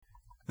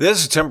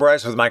This is Tim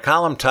Bryce with my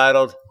column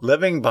titled,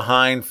 Living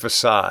Behind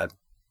Facade.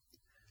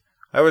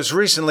 I was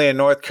recently in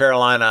North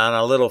Carolina on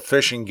a little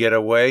fishing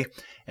getaway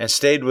and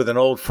stayed with an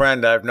old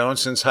friend I've known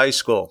since high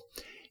school.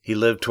 He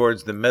lived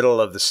towards the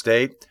middle of the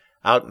state,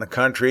 out in the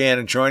country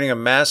and adjoining a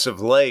massive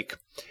lake.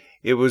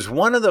 It was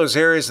one of those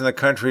areas in the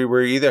country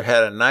where you either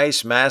had a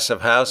nice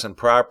massive house and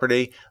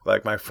property,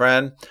 like my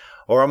friend,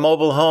 or a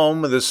mobile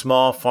home with a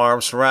small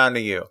farm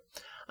surrounding you.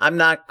 I'm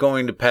not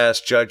going to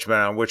pass judgment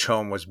on which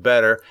home was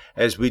better,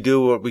 as we do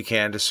what we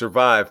can to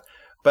survive,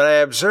 but I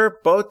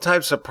observed both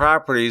types of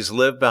properties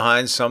live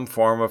behind some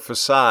form of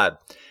facade,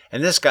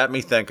 and this got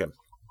me thinking.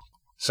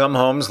 Some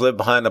homes lived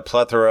behind a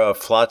plethora of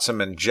flotsam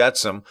and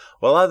jetsam,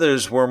 while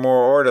others were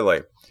more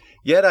orderly.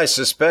 Yet I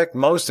suspect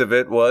most of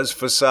it was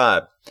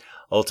facade.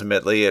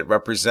 Ultimately, it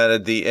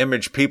represented the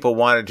image people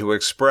wanted to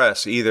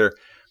express, either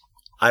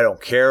 "I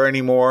don't care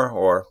anymore"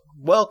 or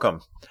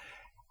 "welcome."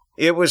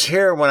 It was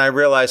here when I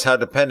realized how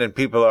dependent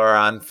people are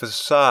on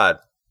facade.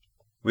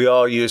 We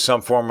all use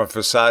some form of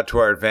facade to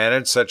our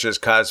advantage, such as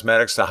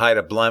cosmetics to hide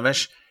a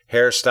blemish,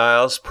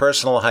 hairstyles,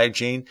 personal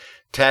hygiene,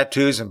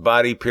 tattoos and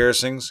body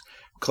piercings,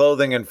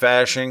 clothing and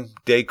fashion,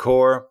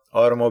 decor,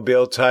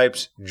 automobile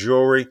types,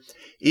 jewelry,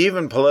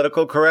 even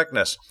political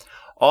correctness.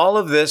 All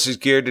of this is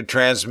geared to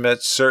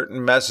transmit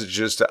certain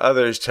messages to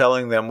others,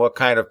 telling them what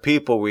kind of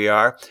people we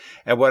are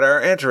and what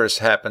our interests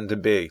happen to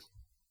be.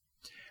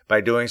 By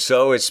doing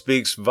so, it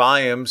speaks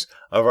volumes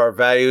of our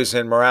values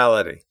and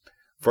morality.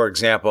 For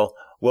example,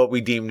 what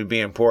we deem to be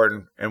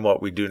important and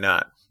what we do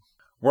not.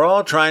 We're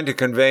all trying to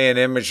convey an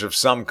image of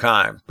some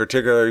kind,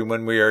 particularly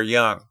when we are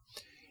young.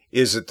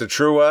 Is it the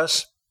true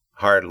us?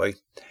 Hardly.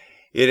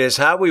 It is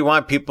how we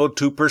want people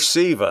to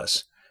perceive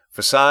us.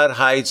 Facade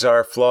hides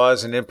our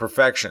flaws and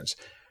imperfections.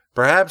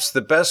 Perhaps the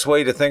best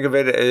way to think of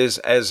it is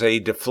as a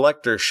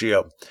deflector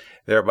shield,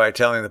 thereby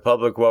telling the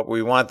public what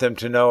we want them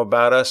to know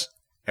about us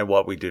and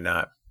what we do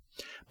not.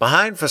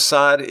 Behind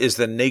facade is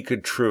the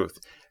naked truth,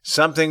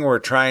 something we're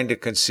trying to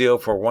conceal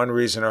for one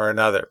reason or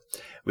another.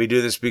 We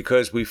do this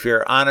because we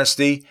fear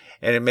honesty,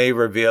 and it may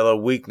reveal a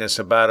weakness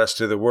about us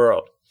to the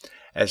world.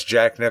 As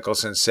Jack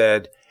Nicholson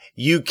said,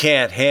 "You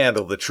can't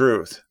handle the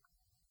truth."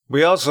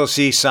 We also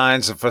see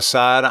signs of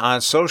facade on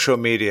social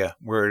media,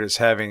 where it is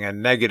having a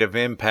negative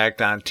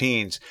impact on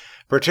teens,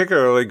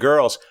 particularly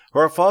girls, who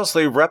are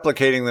falsely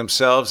replicating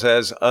themselves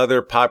as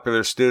other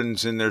popular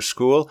students in their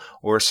school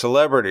or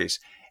celebrities,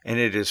 and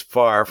it is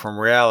far from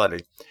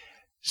reality.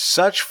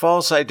 Such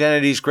false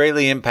identities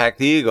greatly impact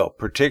the ego,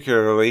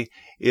 particularly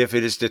if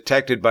it is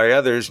detected by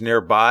others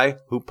nearby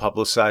who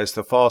publicize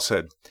the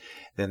falsehood.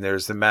 Then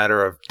there's the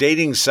matter of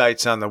dating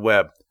sites on the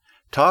web.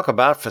 Talk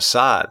about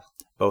facade.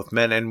 Both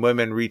men and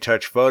women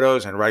retouch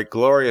photos and write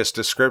glorious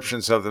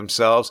descriptions of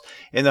themselves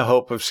in the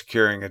hope of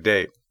securing a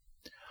date.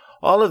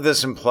 All of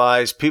this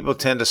implies people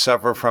tend to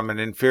suffer from an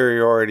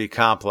inferiority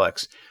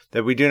complex,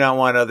 that we do not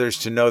want others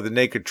to know the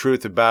naked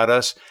truth about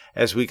us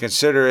as we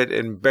consider it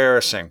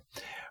embarrassing,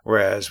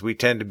 whereas we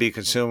tend to be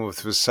consumed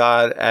with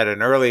facade at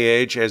an early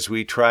age as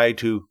we try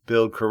to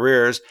build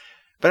careers,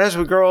 but as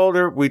we grow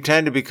older, we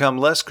tend to become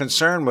less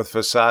concerned with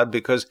facade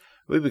because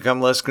we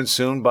become less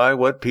consumed by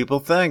what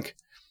people think.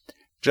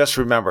 Just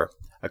remember,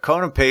 a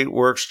coat of paint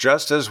works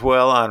just as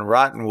well on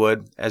rotten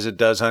wood as it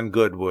does on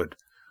good wood.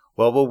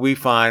 What will we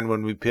find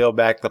when we peel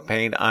back the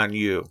paint on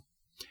you?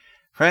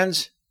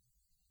 Friends,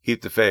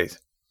 keep the faith.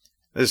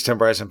 This is Tim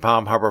Bryce in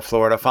Palm Harbor,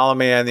 Florida. Follow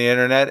me on the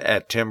internet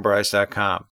at timbryce.com.